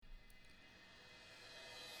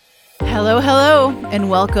Hello, hello, and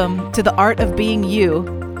welcome to The Art of Being You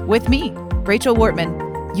with me, Rachel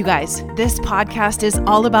Wortman. You guys, this podcast is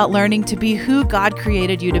all about learning to be who God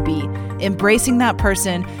created you to be, embracing that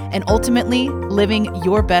person, and ultimately living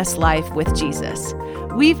your best life with Jesus.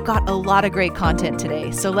 We've got a lot of great content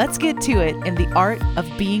today, so let's get to it in The Art of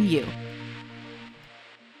Being You.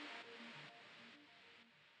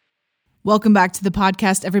 Welcome back to the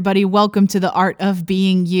podcast, everybody. Welcome to The Art of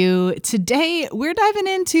Being You. Today, we're diving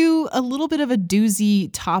into a little bit of a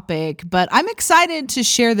doozy topic, but I'm excited to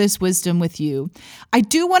share this wisdom with you. I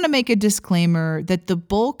do want to make a disclaimer that the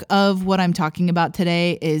bulk of what I'm talking about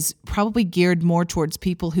today is probably geared more towards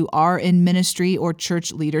people who are in ministry or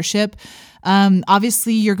church leadership.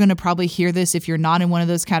 Obviously, you're going to probably hear this if you're not in one of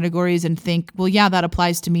those categories and think, well, yeah, that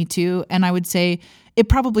applies to me too. And I would say, it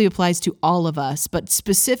probably applies to all of us, but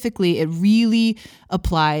specifically, it really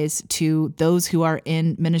applies to those who are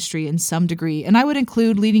in ministry in some degree. And I would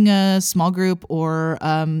include leading a small group or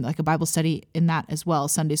like a Bible study in that as well,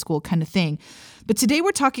 Sunday school kind of thing. But today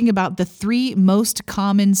we're talking about the 3 most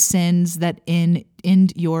common sins that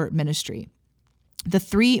end your ministry. The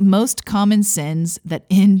 3 most common sins that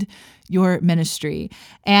end your ministry.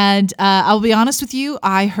 And I'll be honest with you,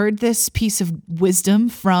 I heard this piece of wisdom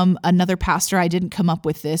from another pastor. I didn't come up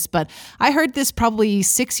with this, but I heard this probably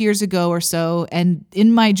 6 years ago or so. And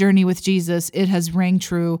in my journey with Jesus, it has rang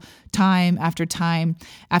true time after time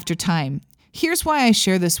after time. Here's why I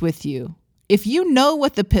share this with you. If you know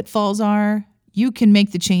what the pitfalls are, you can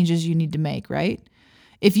make the changes you need to make, right?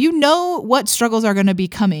 If you know what struggles are going to be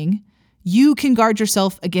coming, you can guard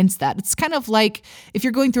yourself against that. It's kind of like if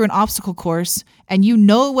you're going through an obstacle course and you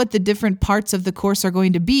know what the different parts of the course are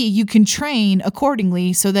going to be, you can train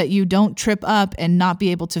accordingly so that you don't trip up and not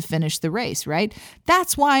be able to finish the race, right?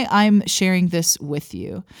 That's why I'm sharing this with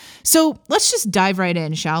you. So let's just dive right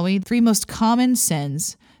in, shall we? 3 most common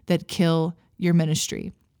sins that kill your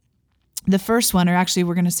ministry. The first one, or actually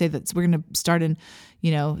we're going to say that we're going to start in,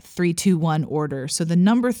 3, 2, 1 order. So the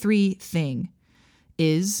number 3 thing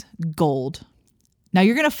is gold. Now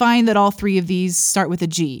you're going to find that all 3 of these start with a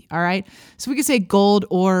G, all right? So we could say gold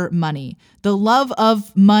or money. The love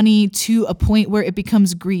of money to a point where it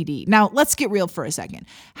becomes greedy. Now let's get real for a second.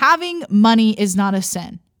 Having money is not a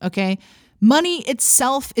sin, okay? Money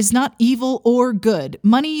itself is not evil or good.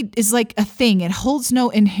 Money is like a thing. It holds no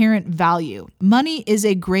inherent value. Money is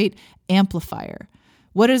a great amplifier.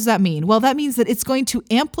 What does that mean? Well, that means that it's going to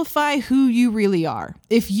amplify who you really are.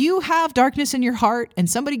 If you have darkness in your heart and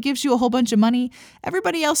somebody gives you a whole bunch of money,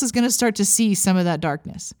 everybody else is going to start to see some of that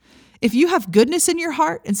darkness. If you have goodness in your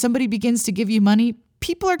heart and somebody begins to give you money,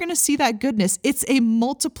 people are going to see that goodness. It's a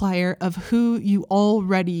multiplier of who you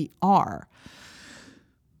already are.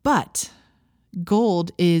 But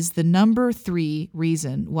gold is the number 3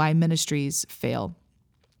 reason why ministries fail.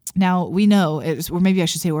 Now, we know, or maybe I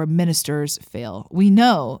should say where ministers fail. We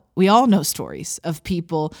all know stories of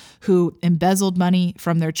people who embezzled money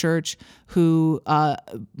from their church, who,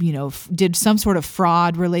 did some sort of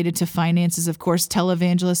fraud related to finances. Of course,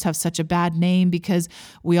 televangelists have such a bad name because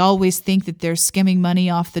we always think that they're skimming money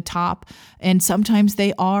off the top, and sometimes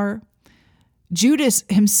they are. Judas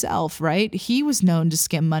himself, right? He was known to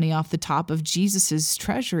skim money off the top of Jesus's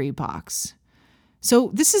treasury box.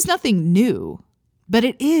 So this is nothing new. But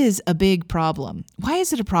it is a big problem. Why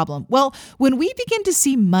is it a problem? Well, when we begin to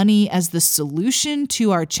see money as the solution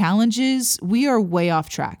to our challenges, we are way off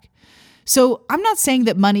track. So I'm not saying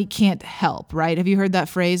that money can't help, right? Have you heard that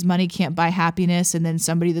phrase, money can't buy happiness? And then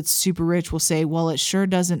somebody that's super rich will say, well, it sure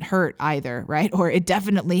doesn't hurt either, right? Or it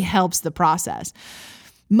definitely helps the process.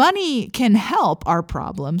 Money can help our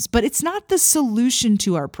problems, but it's not the solution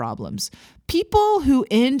to our problems. People who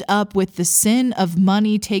end up with the sin of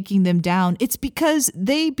money taking them down, it's because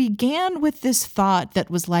they began with this thought that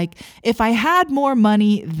was like, if I had more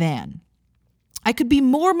money, then I could be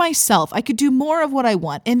more myself. I could do more of what I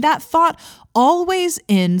want. And that thought always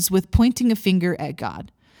ends with pointing a finger at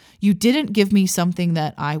God. You didn't give me something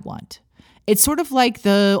that I want. It's sort of like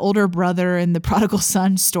the older brother in the prodigal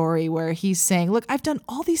son story where he's saying, look, I've done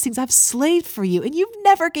all these things. I've slaved for you and you've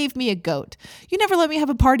never gave me a goat. You never let me have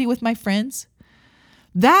a party with my friends.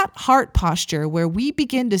 That heart posture where we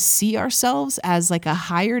begin to see ourselves as like a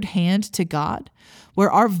hired hand to God,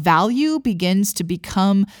 where our value begins to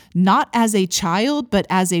become not as a child, but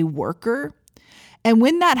as a worker. And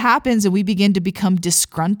when that happens and we begin to become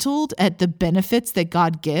disgruntled at the benefits that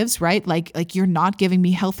God gives, right? Like you're not giving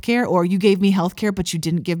me healthcare, or you gave me healthcare, but you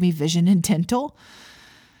didn't give me vision and dental.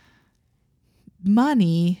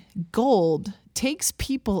 Money, gold, takes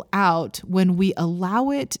people out when we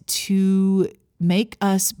allow it to make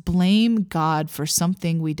us blame God for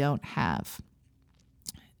something we don't have.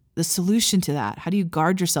 the solution to that? How do you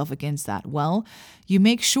guard yourself against that? Well, you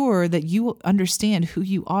make sure that you understand who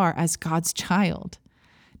you are as God's child.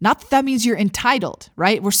 Not that that means you're entitled,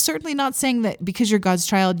 right? We're certainly not saying that because you're God's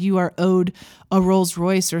child, you are owed a Rolls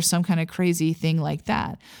Royce or some kind of crazy thing like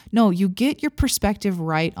that. No, you get your perspective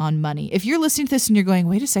right on money. If you're listening to this and you're going,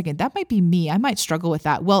 wait a second, that might be me. I might struggle with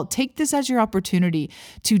that. Well, take this as your opportunity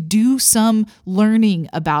to do some learning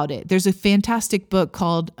about it. There's a fantastic book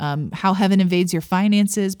called How Heaven Invades Your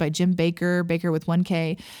Finances by Jim Baker, Baker with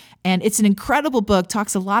 1K. And it's an incredible book,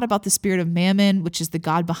 talks a lot about the spirit of mammon, which is the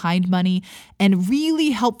God behind money, and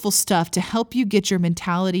really helpful stuff to help you get your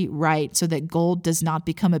mentality right so that gold does not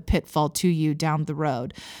become a pitfall to you down the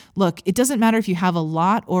road. Look, it doesn't matter if you have a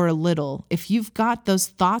lot or a little. If you've got those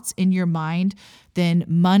thoughts in your mind, then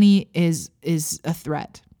money is a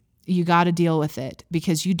threat. You got to deal with it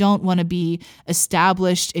because you don't want to be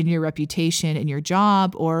established in your reputation, in your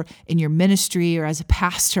job, or in your ministry, or as a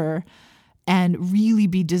pastor, and really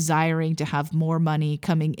be desiring to have more money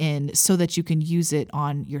coming in so that you can use it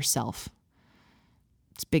on yourself.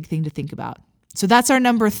 It's a big thing to think about. So that's our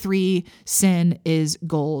number 3 sin is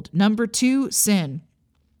gold. Number 2 sin.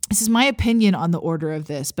 This is my opinion on the order of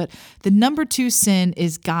this, but the number 2 sin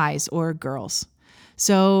is guys or girls.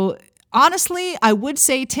 So honestly, I would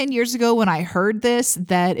say 10 years ago when I heard this,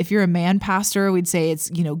 that if you're a man pastor, we'd say it's,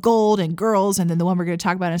 gold and girls, and then the one we're going to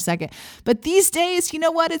talk about in a second. But these days, you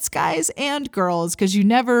know what? It's guys and girls because you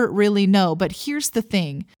never really know. But here's the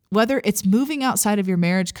thing. Whether it's moving outside of your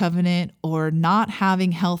marriage covenant or not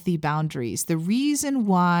having healthy boundaries, the reason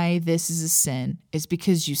why this is a sin is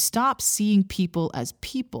because you stop seeing people as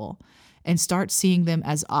people and start seeing them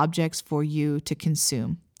as objects for you to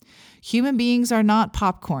consume. Human beings are not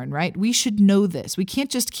popcorn, right? We should know this. We can't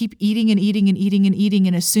just keep eating and eating and eating and eating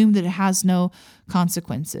and assume that it has no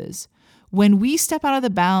consequences. When we step out of the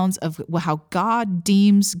bounds of how God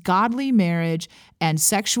deems godly marriage and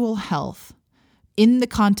sexual health in the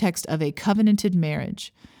context of a covenanted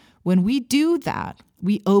marriage, when we do that,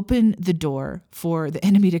 we open the door for the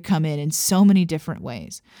enemy to come in so many different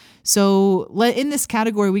ways. So in this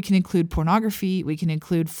category, we can include pornography. We can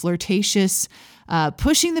include flirtatious,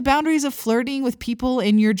 pushing the boundaries of flirting with people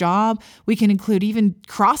in your job. We can include even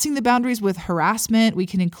crossing the boundaries with harassment. We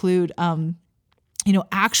can include,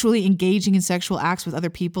 actually engaging in sexual acts with other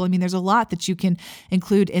people. I mean, there's a lot that you can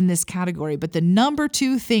include in this category. But the number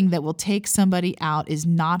 2 thing that will take somebody out is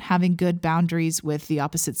not having good boundaries with the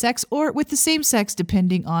opposite sex or with the same sex,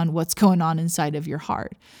 depending on what's going on inside of your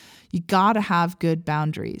heart. You got to have good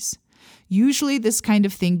boundaries. Usually this kind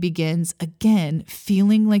of thing begins, again,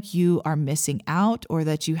 feeling like you are missing out or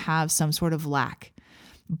that you have some sort of lack,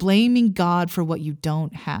 blaming God for what you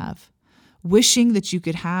don't have, wishing that you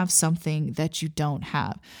could have something that you don't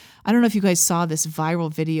have. I don't know if you guys saw this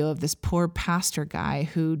viral video of this poor pastor guy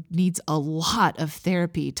who needs a lot of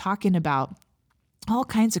therapy, talking about all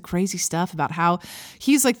kinds of crazy stuff about how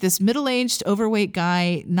he's like this middle-aged, overweight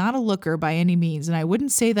guy, not a looker by any means. And I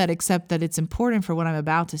wouldn't say that except that it's important for what I'm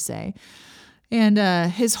about to say. And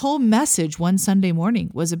his whole message one Sunday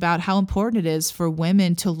morning was about how important it is for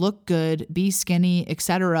women to look good, be skinny,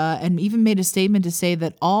 etc., and even made a statement to say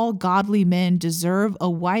that all godly men deserve a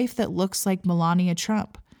wife that looks like Melania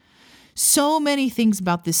Trump. So many things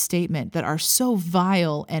about this statement that are so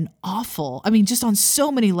vile and awful. I mean, just on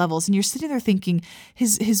so many levels. And you're sitting there thinking,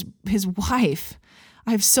 his wife,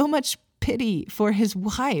 I have so much pity for his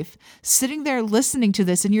wife, sitting there listening to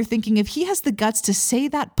this. And you're thinking, if he has the guts to say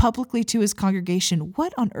that publicly to his congregation,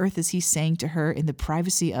 what on earth is he saying to her in the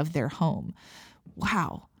privacy of their home?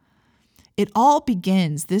 Wow. It all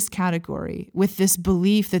begins, this category, with this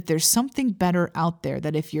belief that there's something better out there,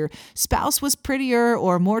 that if your spouse was prettier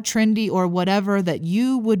or more trendy or whatever, that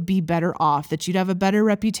you would be better off, that you'd have a better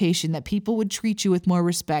reputation, that people would treat you with more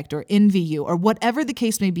respect or envy you, or whatever the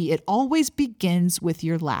case may be. It always begins with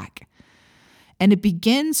your lack. And it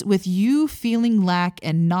begins with you feeling lack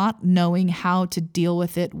and not knowing how to deal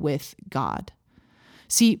with it with God.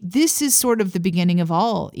 See, this is sort of the beginning of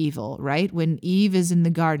all evil, right? When Eve is in the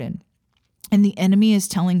garden. And the enemy is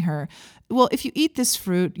telling her, well, if you eat this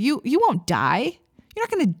fruit, you won't die. You're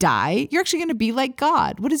not going to die. You're actually going to be like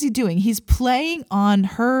God. What is he doing? He's playing on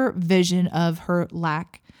her vision of her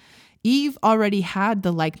lack. Eve already had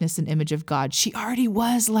the likeness and image of God. She already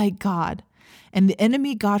was like God. And the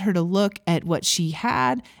enemy got her to look at what she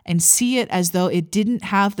had and see it as though it didn't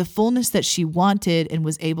have the fullness that she wanted, and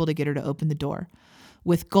was able to get her to open the door.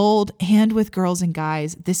 With gold and with girls and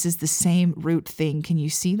guys, this is the same root thing. Can you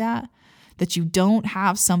see that? That you don't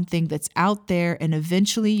have something that's out there, and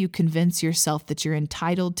eventually you convince yourself that you're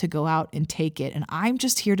entitled to go out and take it. And I'm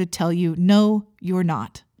just here to tell you, no, you're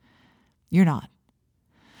not. You're not.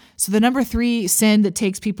 So the number 3 sin that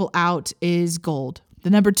takes people out is gold.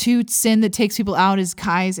 The number 2 sin that takes people out is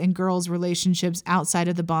guys and girls relationships outside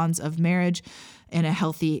of the bonds of marriage and a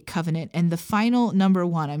healthy covenant. And the final number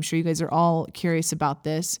 1, I'm sure you guys are all curious about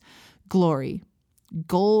this, glory.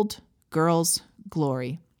 Gold, girls,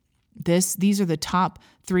 glory. These are the top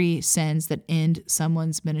 3 sins that end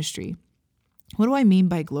someone's ministry. What do I mean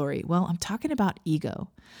by glory? Well, I'm talking about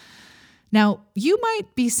ego. Now, you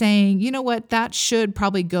might be saying, you know what, that should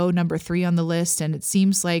probably go number 3 on the list. And it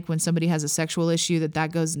seems like when somebody has a sexual issue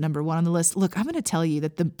that goes number 1 on the list. Look, I'm going to tell you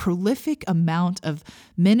that the prolific amount of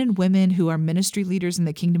men and women who are ministry leaders in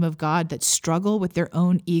the kingdom of God that struggle with their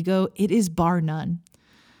own ego, it is bar none.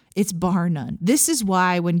 It's bar none. This is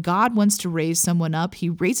why when God wants to raise someone up, he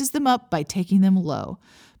raises them up by taking them low,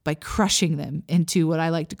 by crushing them into what I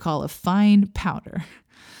like to call a fine powder.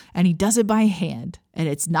 And he does it by hand, and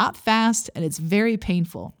it's not fast, and it's very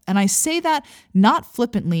painful. And I say that not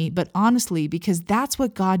flippantly, but honestly, because that's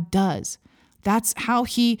what God does. That's how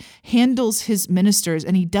he handles his ministers,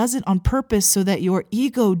 and he does it on purpose so that your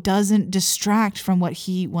ego doesn't distract from what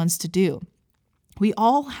he wants to do. We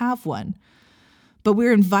all have one, but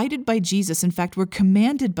we're invited by Jesus. In fact, we're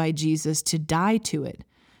commanded by Jesus to die to it,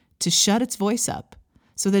 to shut its voice up,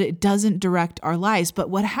 so that it doesn't direct our lives.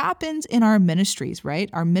 But what happens in our ministries, right?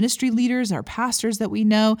 Our ministry leaders, our pastors that we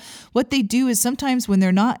know, what they do is sometimes when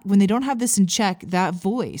they don't have this in check, that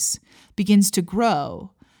voice begins to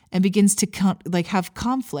grow and begins to have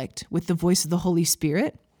conflict with the voice of the Holy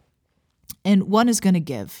Spirit. And one is going to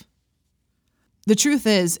give. The truth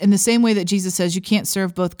is, in the same way that Jesus says you can't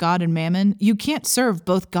serve both God and mammon, you can't serve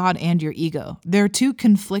both God and your ego. There are 2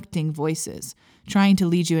 conflicting voices trying to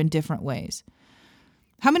lead you in different ways.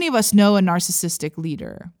 How many of us know a narcissistic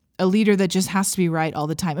leader, a leader that just has to be right all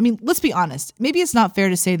the time? I mean, let's be honest. Maybe it's not fair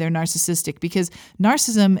to say they're narcissistic because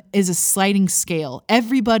narcissism is a sliding scale.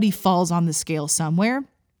 Everybody falls on the scale somewhere.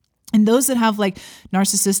 And those that have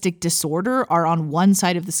narcissistic disorder are on one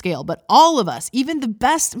side of the scale. But all of us, even the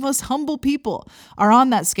best, most humble people, are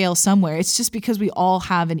on that scale somewhere. It's just because we all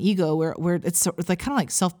have an ego where it's kind of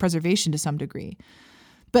like self-preservation to some degree.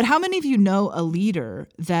 But how many of you know a leader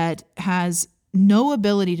that has no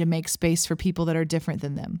ability to make space for people that are different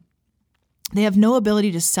than them? They have no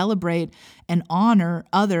ability to celebrate and honor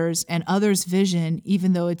others and others' vision,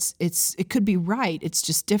 even though it could be right. It's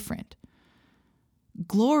just different.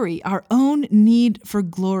 Glory, our own need for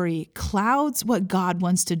glory, clouds what God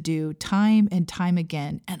wants to do time and time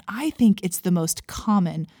again. And I think it's the most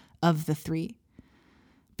common of the 3.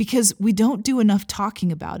 Because we don't do enough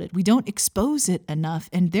talking about it. We don't expose it enough,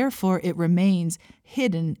 and therefore it remains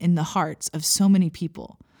hidden in the hearts of so many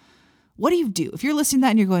people. What do you do? If you're listening to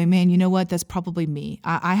that and you're going, man, you know what? That's probably me.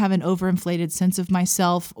 I have an overinflated sense of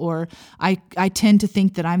myself, or I tend to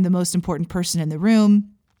think that I'm the most important person in the room.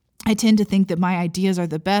 I tend to think that my ideas are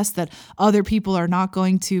the best, that other people are not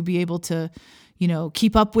going to be able to,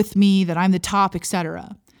 keep up with me, that I'm the top,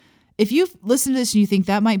 etc. If you've listened to this and you think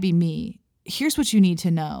that might be me, here's what you need to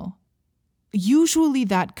know. Usually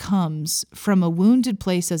that comes from a wounded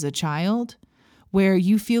place as a child where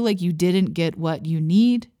you feel like you didn't get what you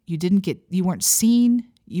need. You weren't seen.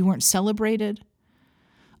 You weren't celebrated.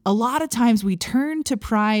 A lot of times we turn to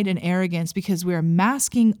pride and arrogance because we're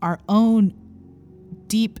masking our own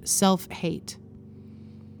deep self-hate.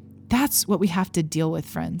 That's what we have to deal with,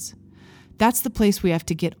 friends. That's the place we have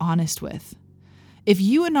to get honest with. If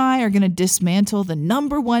you and I are going to dismantle the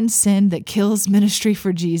number 1 sin that kills ministry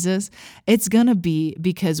for Jesus, it's going to be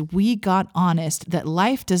because we got honest that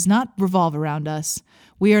life does not revolve around us.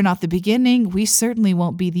 We are not the beginning. We certainly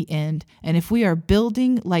won't be the end. And if we are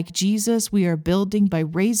building like Jesus, we are building by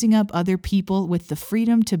raising up other people with the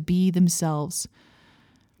freedom to be themselves.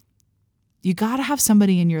 You got to have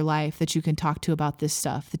somebody in your life that you can talk to about this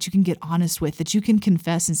stuff, that you can get honest with, that you can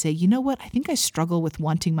confess and say, you know what? I think I struggle with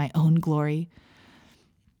wanting my own glory.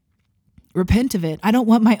 Repent of it. I don't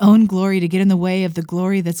want my own glory to get in the way of the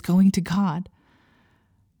glory that's going to God.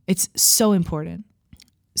 It's so important.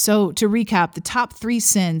 So to recap, the top 3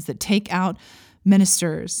 sins that take out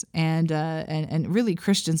ministers and really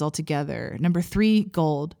Christians altogether. Number 3,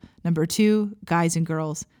 gold. Number 2, guys and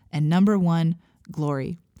girls. And number 1,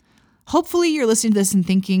 glory. Hopefully you're listening to this and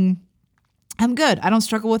thinking, I'm good. I don't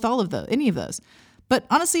struggle with any of those. But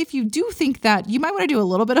honestly, if you do think that, you might want to do a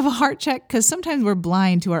little bit of a heart check because sometimes we're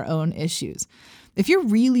blind to our own issues. If you're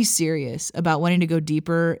really serious about wanting to go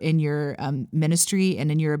deeper in your ministry and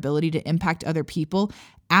in your ability to impact other people,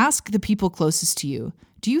 ask the people closest to you,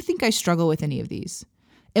 do you think I struggle with any of these?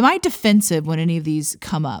 Am I defensive when any of these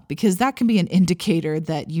come up? Because that can be an indicator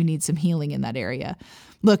that you need some healing in that area.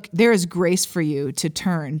 Look, there is grace for you to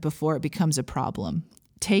turn before it becomes a problem.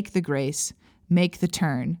 Take the grace, make the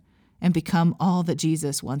turn, and become all that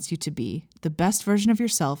Jesus wants you to be. The best version of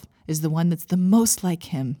yourself is the one that's the most like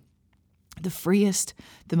him, the freest,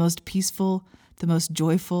 the most peaceful, the most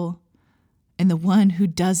joyful, and the one who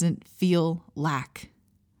doesn't feel lack.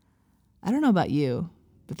 I don't know about you,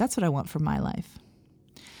 but that's what I want for my life.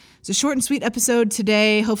 It's a short and sweet episode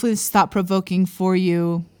today. Hopefully this is thought-provoking for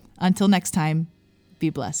you. Until next time,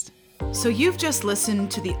 be blessed. So you've just listened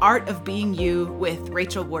to The Art of Being You with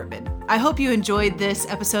Rachel Wortman. I hope you enjoyed this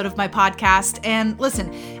episode of my podcast. And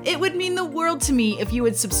listen, it would mean the world to me if you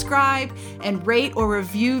would subscribe and rate or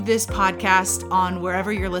review this podcast on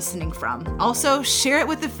wherever you're listening from. Also, share it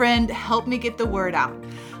with a friend. Help me get the word out.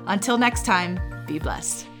 Until next time, be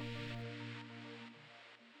blessed.